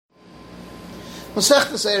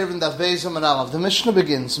Masechtas Erev in Daf Beis Amud Aleph. The Mishnah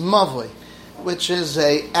begins Mavoi, which is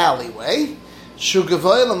a alleyway. Shu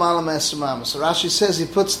Gavoy L'Mala Me'esrim Amos. So Rashi says he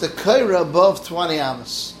puts the kaira above 20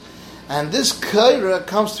 amos, and this kaira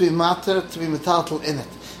comes to be matter to be metaltal in it.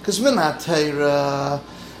 Because Minat Teira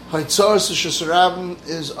Hoitzoros Shusarabim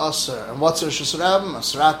is Aser, and what's a Shusarabim?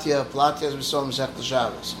 Asratia, Platia, as we saw in Masechtas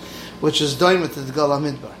Shabbos, which is Doimet at the Gala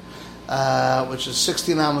Midbar, which is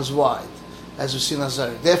 16 amos wide, as we see in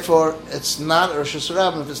Azari. Therefore, it's not a Rosh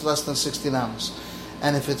Hashanah if it's less than 16 amos.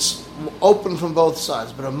 And if it's open from both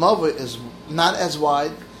sides. But a Mavah is not as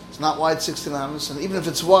wide. It's not wide 16 amos. And even if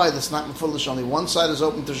it's wide, it's not Mefulish. Only one side is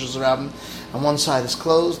open to Rosh Hashanah and one side is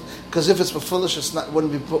closed. Because if it's Mefulish, it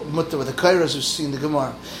wouldn't be mutter with the Kaira as we see in the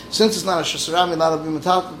Gemara. Since it's not a Rosh Hashanah, you're allowed to be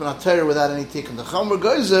metaltal, but not Torah without any tikkun. The Chomer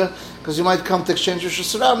Geyser, because you might come to exchange Rosh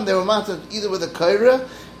Hashanah, they were matter either with a Kaira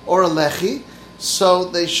or a Lechi. So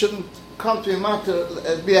they shouldn't come to a matter,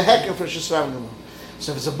 be a hecker for Shusram Gemara.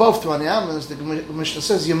 So if it's above 20 amos, the Mishnah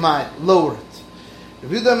says you might lower it.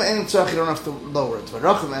 If you don't have to lower it. If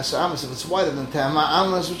it's wider than 10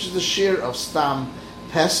 amos, which is the shear of Stam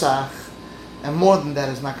Pesach, and more than that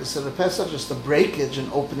is not considered Pesach, just a breakage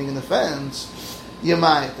and opening in the fence, you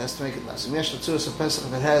might. That's to make it less. If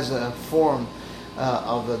it has a form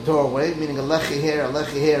of a doorway, meaning a lechi here,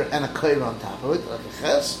 and a kaira on top of it, like a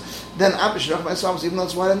ches, then even though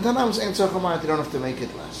it's wider than 10 amos, you don't have to make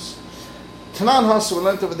it less. Tanan Hasu, we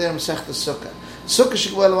learned over there in Masechtas Sukkah.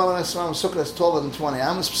 Sukkah is taller than 20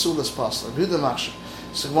 amos, psul is possible.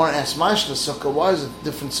 So Gemara asks, Sukkah, why is it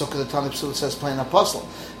different Sukkah? The Tani Psul says plain apostle.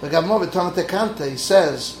 But Gavmov Tana Tekanta, he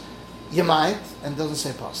says, you might, and doesn't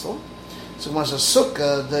say apostle. So Gemara says,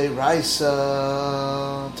 Sukkah, the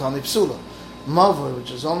Raisa Tani Psula. Mavoi,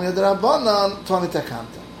 which is only a Rabbanan, Tani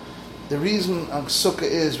Tekanta. The reason Sukkah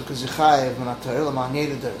is because Yechayev Menatar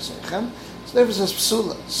L'Manyeda Deresechem. So therefore it says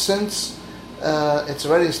Psula. Since it's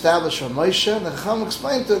already established from Moshe, the Chacham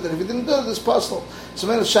explained to it that if he didn't do it, it's possible. So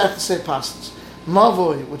maybe it's shach to say pastors.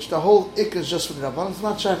 Mavoi, which the whole ik is just for the Rabbanan, it's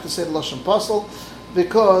not shach to say the Lashon Pasel,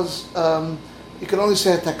 because you can only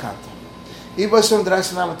say a Tekanta.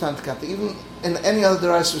 Even in any other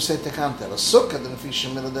Deraisa we say Tekanta. A Sukkah, the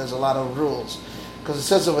Nefishim Mila, there's a lot of rules. Because it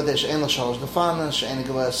says over there, She'en l'shalosh defana, She'en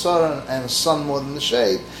gavay asara, and sun more than the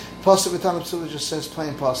shade. Pasel v'tan Psula just says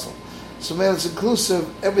plain Pasel. So maybe it's inclusive,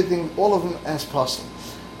 everything, all of them as Pasel.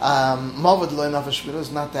 Mavad lo enough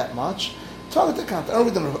is not that much. Tana Tekanta. I don't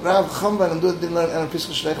read them. Rav Chamba and Amdua didn't learn Ena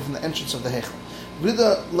Pischa Shlecha from the entrance of the Heichel.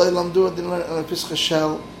 Rida lo Amdua didn't learn Ena Pischa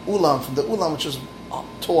Shel Ulam from the Ulam, which is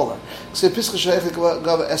taller. So Pischa Shlecha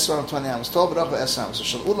gava Esra and 20 amos. Tall, but Rachva Esra amos. So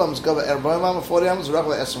Shel Ulam is gava Erbaim amos, 40 amos,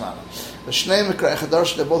 Rachva Esra amos. The Shnei Mikra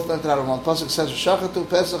Echadarsh, they both learned out of one. Pasuk says, Shachatu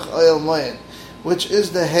Pesach Oyel Moed, which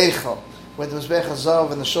is the Heichel, where the Mizbech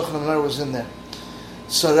HaZav and the Shulchan Aruch was in there.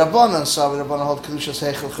 So Rabbanan saw, Rabbanan hold Kedushas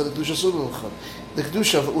Heichel, Kedushas Ulam. The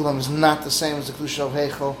Kedusha of Ulam is not the same as the Kedusha of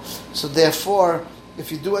Heichel. So therefore,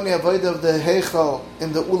 if you do any avodah of the Heichel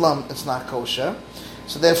in the Ulam, it's not kosher.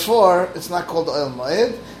 So therefore, it's not called Oyel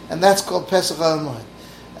Moed, and that's called Pesach Oyel Moed.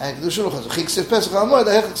 And Kedusha Ulam, Chiksiv Pesach Oyel Moed,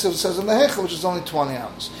 the Heichel says in the Heichel, which is only 20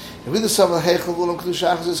 amos. If we decide the Heichel Ulam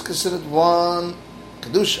Kedusha Achaz is considered one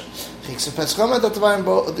Kedusha. Chiksiv Pesach Oyel Moed, that's why in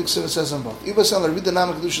both, the Kedusha says in both. Iba Sandler, read the name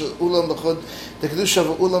of Kedusha Ulam L'chud, the Kedusha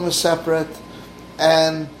of Ulam is separate,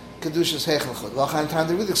 and Kedushas Heichel Chud. Well, I'm trying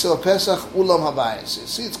to read the Ksila Pesach Ulam Habayis. You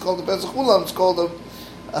see, it's called the Pesach Ulam. It's called the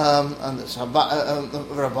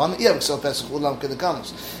Rabban. Yeah, Ksila Pesach Ulam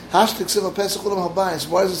Kedekanos. Hashtag Ksila Pesach Ulam Habayis.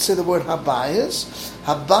 Why does it say the word Habayis?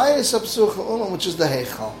 Habayis Apsuch Ulam, which is the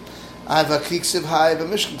Heichel. I have a Kiksiv Hai by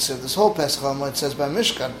Mishkan Ksiv. This whole Pesach Ulam it says by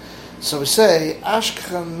Mishkan. So we say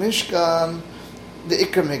Ashkechan Mishkan the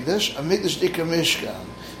Ikar Migdash, a Migdash the Ikar Mishkan.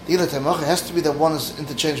 The Ilat HaMach, it has to be that one is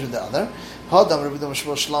interchanged with the other. Before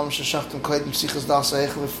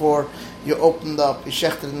you opened up, you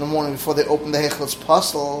shechted in the morning before they opened the Heichel, it's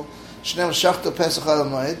possible. Shneim shachtu Pesach Oyel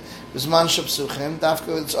Moed, B'zman shepsuchim,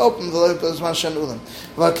 dafka it's open, B'zman shen ulam.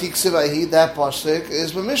 V'aki ksivahi, that pasuk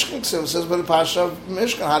is B'mishkan ksiv, it says B'pasha of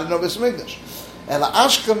Mishkan, how do you know B'is Migdash? Ela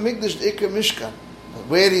ashka Migdash, the Ikar Mishkan. But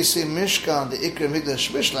where do you see Mishkan, the Ikar Migdash,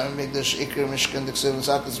 Mishkan, Migdash, Ikar Mishkan, the ksiv,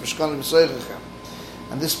 it's Mishkan, B'soirechem.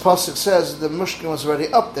 And this pasuk says the Mishkan was already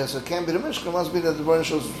up there, so it can't be the Mishkan. It must be that the Baruch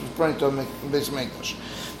was referring to a base Mikdash.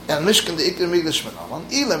 And Mishkan, the Ikar Mikdash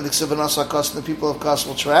Menalan. Elam, the Ksivanasa Kos, the people of Kos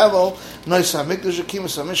will travel. Noisa Mikdash,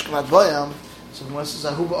 Akimus, Mishkan Adbayam. So the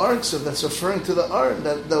says Ahuba Arksiv, that's referring to the Ar,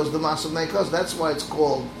 that was the Masav Meikos. That's why it's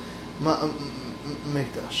called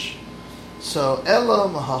Mikdash. So Ela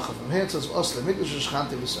Mahachav. From here it says Osle Mikdash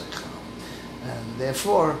Shchanti V'Seicha. And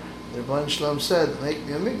therefore, the Rebbein Shalom said, make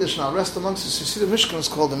the Mikdash, now rest amongst us. You see the Mishkan is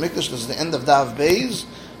called the Mikdash, this is the end of Dav Beis,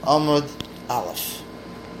 Amud Aleph.